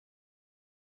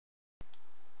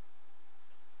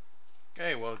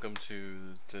Okay, welcome to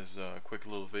this quick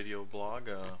little video blog.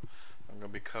 I'm going to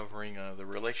be covering the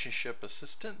Relationship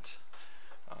Assistant.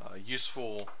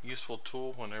 Useful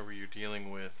tool whenever you're dealing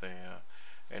with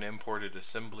an imported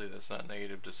assembly that's not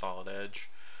native to Solid Edge.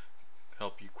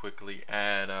 Help you quickly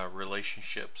add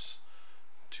relationships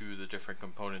to the different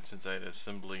components inside the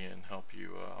assembly and help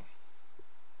you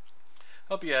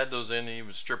add those in and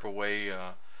even strip away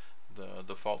the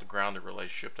default grounded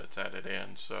relationship that's added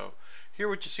in. So here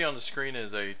what you see on the screen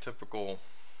is a typical,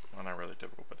 well, not really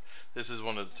typical, but this is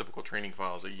one of the typical training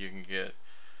files that you can get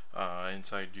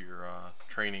inside your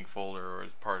training folder or as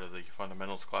part of the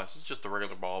fundamentals class. It's just a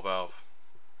regular ball valve.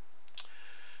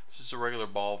 This is a regular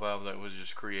ball valve that was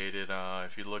just created.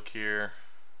 If you look here,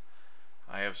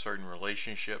 I have certain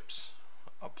relationships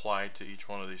applied to each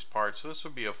one of these parts. So this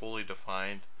would be a fully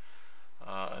defined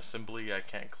assembly. I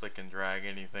can't click and drag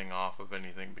anything off of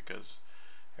anything because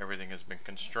everything has been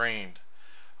constrained.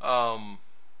 The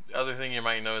other thing you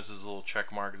might notice is a little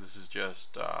check mark. This is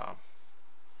just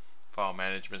file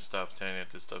management stuff telling it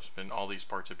this stuff's been, all these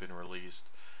parts have been released.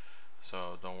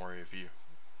 So don't worry if you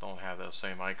don't have those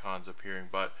same icons appearing,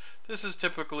 but this is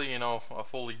typically, you know, a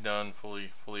fully done,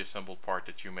 fully assembled part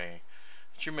that you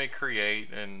may create,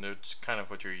 and it's kind of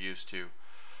what you're used to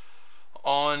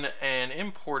on an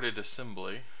imported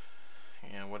assembly.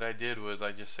 And what I did was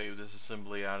I just saved this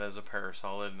assembly out as a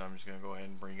parasolid, and I'm just going to go ahead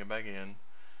and bring it back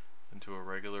into a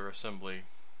regular assembly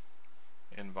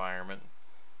environment.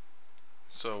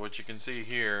 So what you can see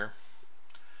here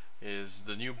is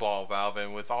the new ball valve,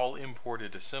 and with all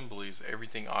imported assemblies,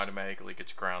 everything automatically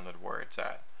gets grounded where it's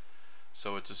at.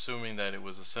 So it's assuming that it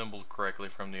was assembled correctly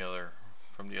from the other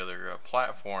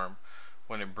platform.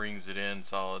 When it brings it in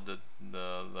solid,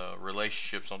 the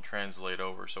relationships don't translate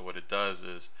over. So what it does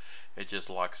is it just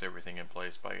locks everything in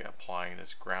place by applying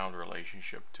this ground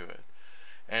relationship to it.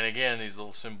 And again, these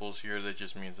little symbols here, that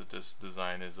just means that this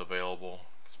design is available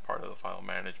as part of the file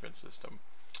management system.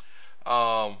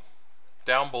 Down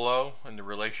below in the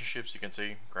relationships, you can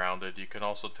see grounded. You can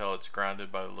also tell it's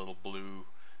grounded by the little blue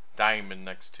diamond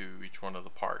next to each one of the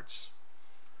parts,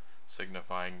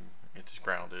 signifying it's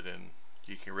grounded. And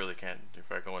you really can't, if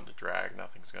I go into drag,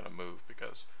 nothing's going to move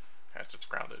because as it's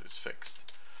grounded, it's fixed.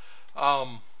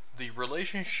 The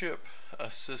Relationship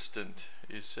Assistant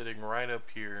is sitting right up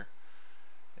here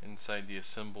inside the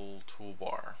Assemble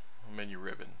toolbar menu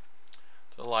ribbon.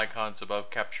 The little icons above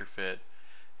Capture Fit.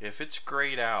 If it's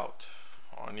grayed out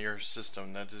on your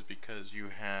system, that is because you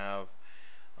have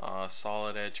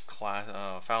Solid Edge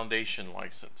Foundation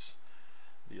license.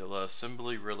 The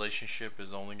assembly relationship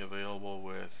is only available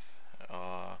with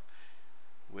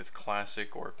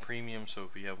Classic or Premium. So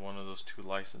if you have one of those two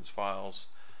license files,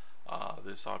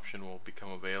 this option will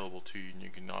become available to you, and you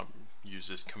can use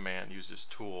this command, use this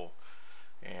tool,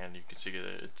 and you can see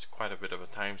that it's quite a bit of a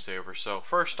time saver. So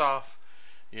first off,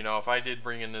 you know, if I did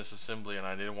bring in this assembly and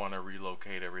I didn't want to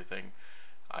relocate everything,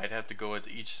 I'd have to go into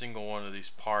each single one of these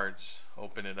parts,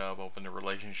 open it up, open the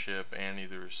relationship, and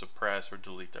either suppress or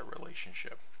delete that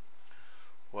relationship.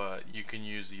 What you can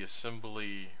use the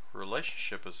Assembly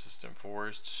Relationship Assistant for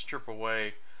is to strip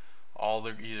away all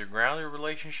the either grounded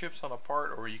relationships on a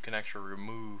part, or you can actually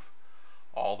remove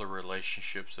all the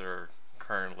relationships that are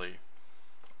currently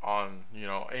on, you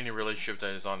know, any relationship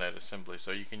that is on that assembly.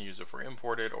 So you can use it for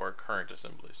imported or current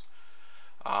assemblies.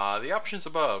 The options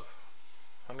above,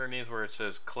 underneath where it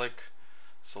says click,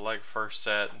 select first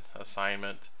set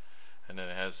assignment, and then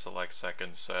it has select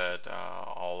second set,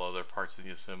 all other parts of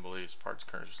the assemblies, parts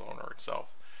current owner itself.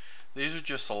 These are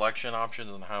just selection options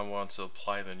on how I want to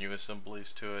apply the new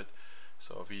assemblies to it.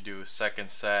 So if you do a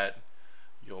second set,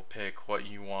 you'll pick what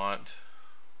you want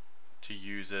to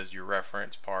use as your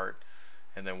reference part,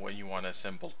 and then what you want to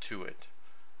assemble to it.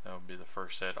 That would be the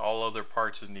first set. All other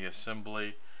parts in the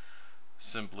assembly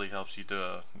simply helps you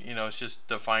to, you know, it's just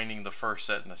defining the first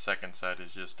set and the second set.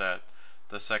 Is just that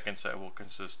the second set will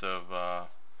consist of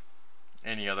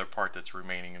any other part that's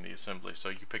remaining in the assembly. So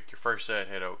you pick your first set,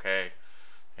 hit OK,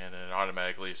 and then it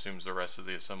automatically assumes the rest of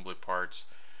the assembly parts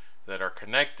that are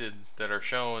connected, that are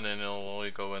shown, and it'll only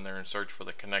go in there and search for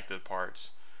the connected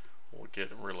parts. We'll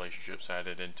get relationships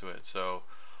added into it. So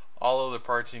all other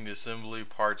parts in the assembly,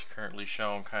 parts currently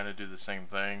shown, kind of do the same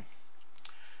thing.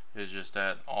 It's just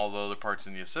that all the other parts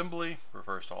in the assembly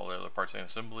refers to all the other parts in the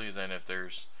assemblies, and if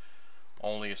there's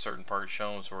only a certain part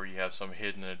shown, so where you have some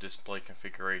hidden in a display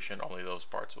configuration, only those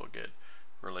parts will get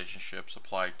relationships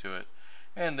applied to it.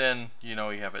 And then, you know,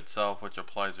 you have itself, which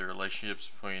applies the relationships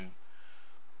between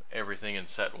everything in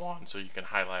set 1, so you can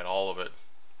highlight all of it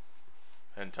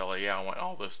and tell it, yeah, I want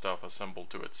all this stuff assembled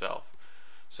to itself.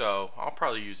 So I'll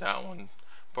probably use that one.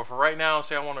 But for right now,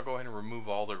 say I want to go ahead and remove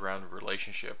all the grounded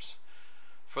relationships.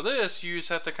 For this, you just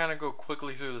have to kind of go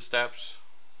quickly through the steps.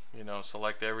 You know,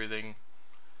 select everything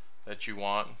that you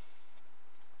want,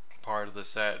 part of the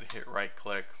set, hit right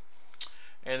click.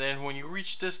 And then when you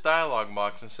reach this dialog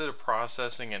box, instead of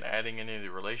processing and adding any of the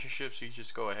relationships, you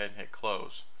just go ahead and hit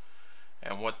close.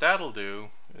 And what that'll do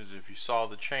is, if you saw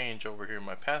the change over here in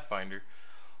my Pathfinder,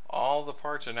 all the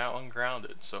parts are now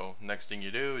ungrounded. So next thing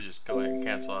you do is just go ahead and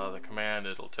cancel out of the command.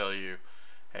 It'll tell you,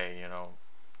 hey, you know,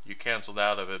 you canceled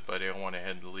out of it, but it went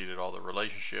ahead and deleted all the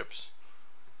relationships.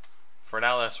 For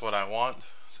now, that's what I want.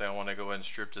 Say I want to go ahead and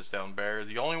strip this down bare.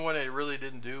 The only one it really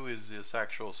didn't do is this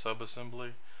actual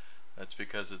subassembly. That's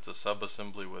because it's a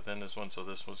subassembly within this one, so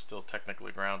this one's still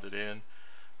technically grounded in.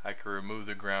 I could remove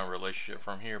the ground relationship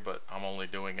from here, but I'm only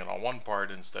doing it on one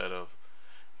part instead of,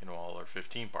 you know, all our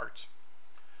 15 parts.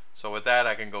 So with that,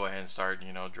 I can go ahead and start,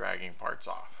 you know, dragging parts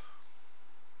off.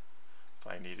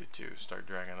 If I needed to, start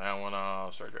dragging that one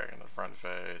off, start dragging the front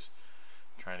face,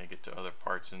 trying to get to other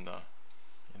parts in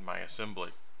my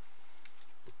assembly.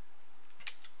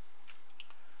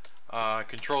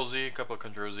 Control Z, a couple of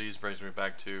Control Z's brings me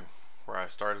back to where I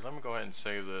started. Let me go ahead and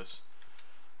save this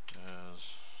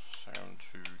as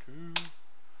Sound22.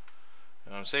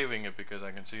 And I'm saving it because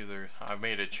I can see I've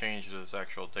made a change to this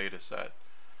actual data set.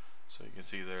 So you can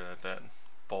see there that that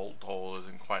bolt hole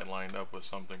isn't quite lined up with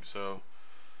something. So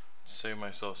to save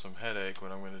myself some headache,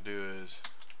 what I'm going to do is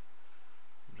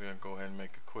I'm going to go ahead and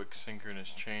make a quick synchronous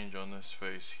change on this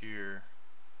face here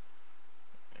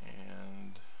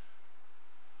and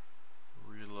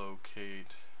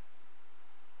relocate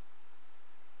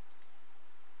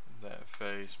that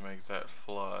face, make that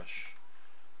flush,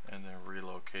 and then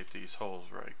relocate these holes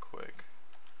right quick.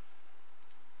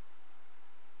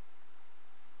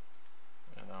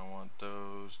 And I want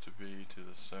those to be to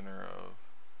the center of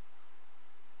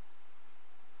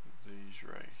these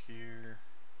right here.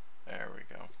 There we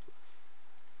go.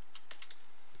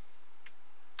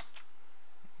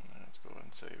 Let's go ahead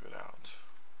and save it out.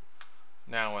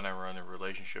 Now when I run a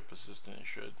relationship assistant,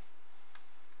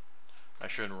 I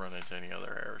shouldn't run into any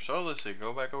other errors. So let's see,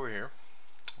 go back over here,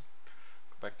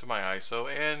 go back to my ISO,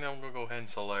 and I'm going to go ahead and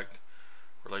select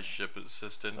relationship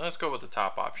assistant. Let's go with the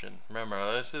top option.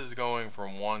 Remember, this is going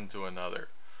from one to another.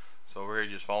 So over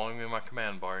here, just following me in my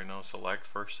command bar, you know, select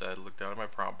first set, look down at my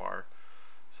prompt bar,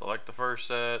 select the first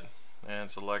set,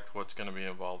 and select what's going to be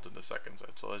involved in the second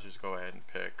set. So let's just go ahead and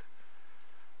pick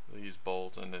these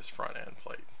bolts and this front end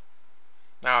plate.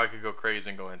 Now I could go crazy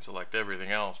and go ahead and select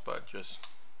everything else, but just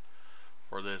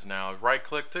for this now, right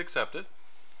click to accept it.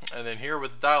 And then here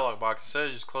with the dialog box, instead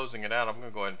of just closing it out, I'm going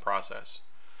to go ahead and process.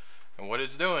 And what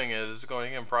it's doing is it's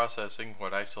going and processing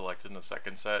what I selected in the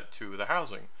second set to the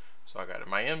housing. So I got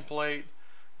my end plate,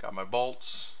 got my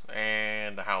bolts,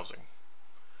 and the housing.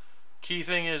 Key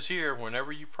thing is here,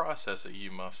 whenever you process it,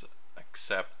 you must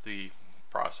accept the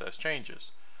process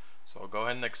changes. So I'll go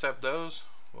ahead and accept those.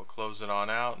 We'll close it on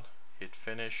out, hit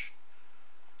finish,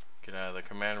 get out of the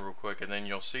command real quick, and then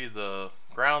you'll see the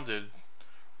grounded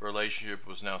relationship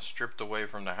was now stripped away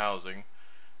from the housing,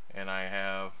 and I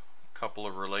have a couple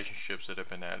of relationships that have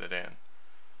been added in.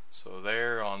 So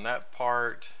there on that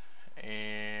part,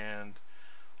 and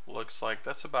looks like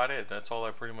that's about it. That's all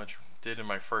I pretty much did in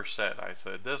my first set. I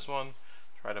said this one,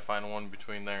 try to find one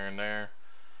between there and there.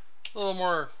 A little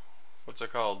more, what's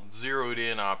it called, zeroed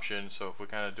in option. So if we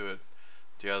kind of do it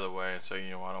the other way and say,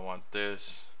 you know, I don't want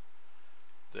this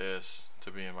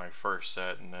to be in my first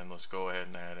set, and then let's go ahead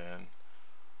and add in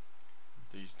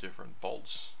these different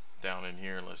bolts down in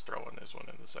here, and let's throw in this one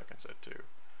in the second set too.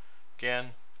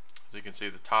 Again, as you can see,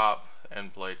 the top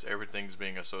end plates, everything's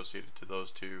being associated to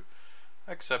those two.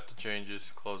 Accept the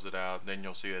changes, close it out, then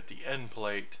you'll see that the end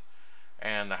plate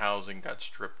and the housing got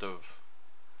stripped of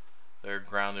their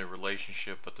grounded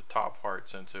relationship, but the top part,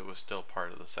 since it was still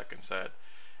part of the second set,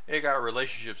 it got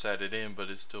relationships added in, but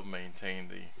it still maintained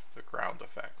the ground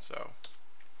effect. So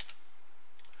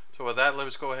with that,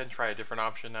 let's go ahead and try a different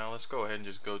option now. Let's go ahead and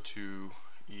just go to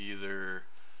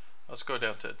let's go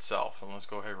down to itself, and let's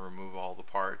go ahead and remove all the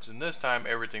parts. And this time,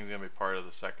 everything's going to be part of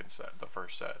the second set, the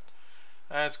first set.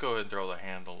 Let's go ahead and throw the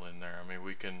handle in there. I mean,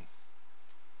 we can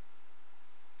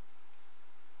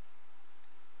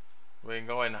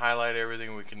go ahead and highlight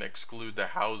everything. We can exclude the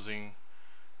housing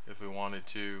if we wanted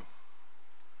to.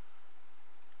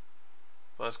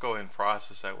 Let's go ahead and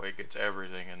process, that way it gets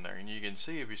everything in there. And you can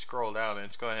see if you scroll down,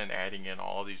 it's going ahead and adding in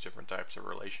all these different types of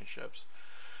relationships.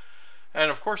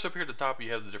 And of course up here at the top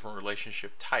you have the different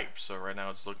relationship types. So right now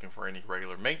it's looking for any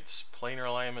regular mates, planar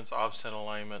alignments, offset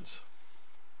alignments.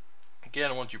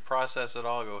 Again, once you process it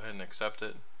all, go ahead and accept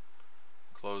it,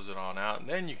 close it on out, and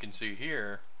then you can see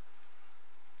here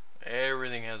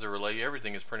everything has a relay.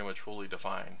 Everything is pretty much fully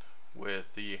defined, with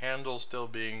the handle still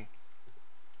being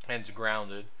and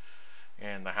grounded,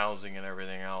 and the housing and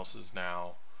everything else is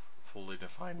now fully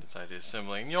defined inside the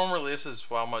assembly. And you don't really, this is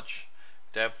how much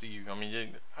depth you, I mean,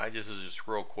 I just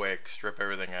real quick strip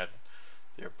everything at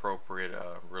the appropriate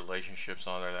relationships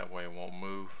on there, that way it won't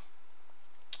move.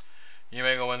 You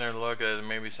may go in there and look at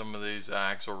maybe some of these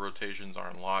axle rotations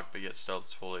aren't locked, but yet still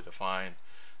it's fully defined.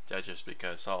 That's just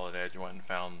because Solid Edge went and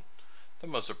found the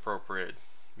most appropriate,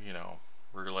 you know,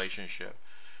 relationship.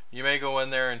 You may go in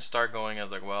there and start going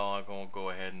as like, well, I'm going to go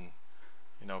ahead and,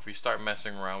 you know, if you start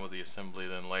messing around with the assembly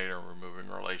then later removing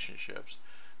relationships,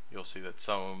 you'll see that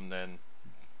some of them then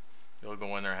you'll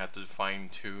go in there and have to fine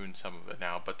tune some of it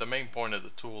now. But the main point of the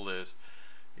tool is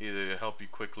either to help you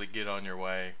quickly get on your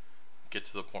way, get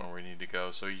to the point where you need to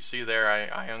go. So you see there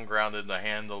I ungrounded the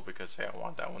handle because hey, I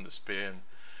want that one to spin,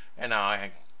 and now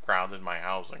I grounded my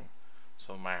housing.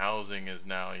 So my housing is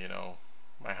now, you know,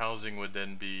 my housing would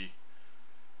then be,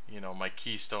 you know, my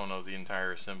keystone of the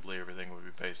entire assembly. Everything would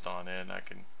be based on it, and I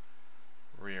can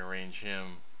rearrange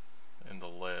him in the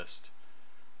list,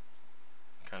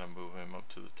 kind of move him up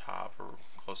to the top or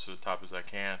close to the top as I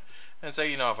can, and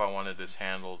say, you know, if I wanted this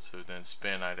handle to then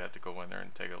spin, I'd have to go in there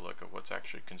and take a look at what's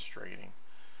actually constraining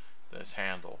this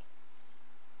handle.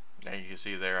 Now you can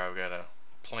see there I've got a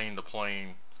plane to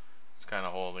plane, it's kind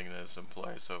of holding this in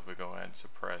place. So if we go ahead and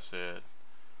suppress it,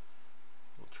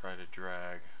 we'll try to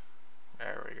drag,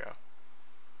 there we go.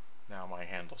 Now my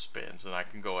handle spins, and I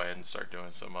can go ahead and start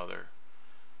doing some other,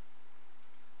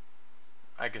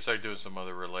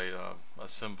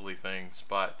 assembly things.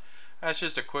 But that's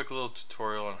just a quick little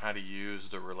tutorial on how to use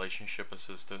the Relationship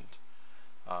Assistant.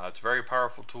 It's a very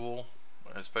powerful tool,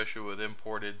 especially with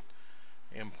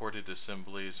imported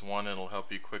assemblies. One, it'll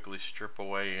help you quickly strip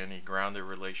away any grounded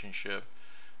relationship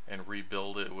and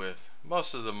rebuild it with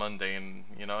most of the mundane,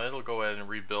 you know, it'll go ahead and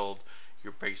rebuild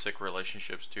your basic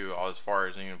relationships too, as far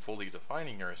as even fully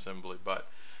defining your assembly. But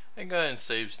it goes and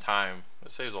saves time.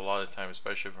 It saves a lot of time,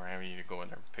 especially if we're having you to go in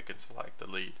there and pick and select,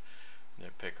 delete, and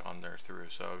then pick on there through.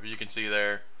 So if you can see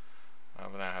there,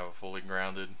 I'm gonna have a fully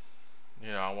grounded.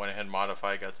 You know, I went ahead and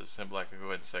modified, got the assembly. I can go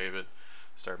ahead and save it,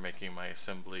 start making my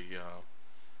assembly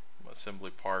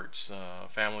parts,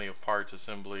 family of parts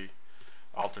assembly,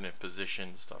 alternate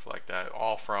positions, stuff like that,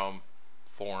 all from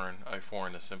a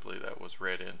foreign assembly that was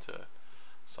read into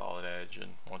Solid Edge.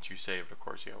 And once you save it, of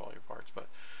course, you have all your parts. But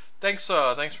thanks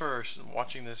for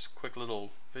watching this quick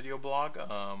little video blog.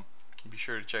 Be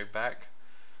sure to check back.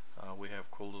 We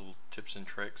have cool little tips and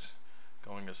tricks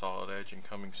going to Solid Edge, and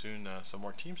coming soon some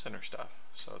more Team Center stuff.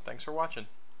 So thanks for watching.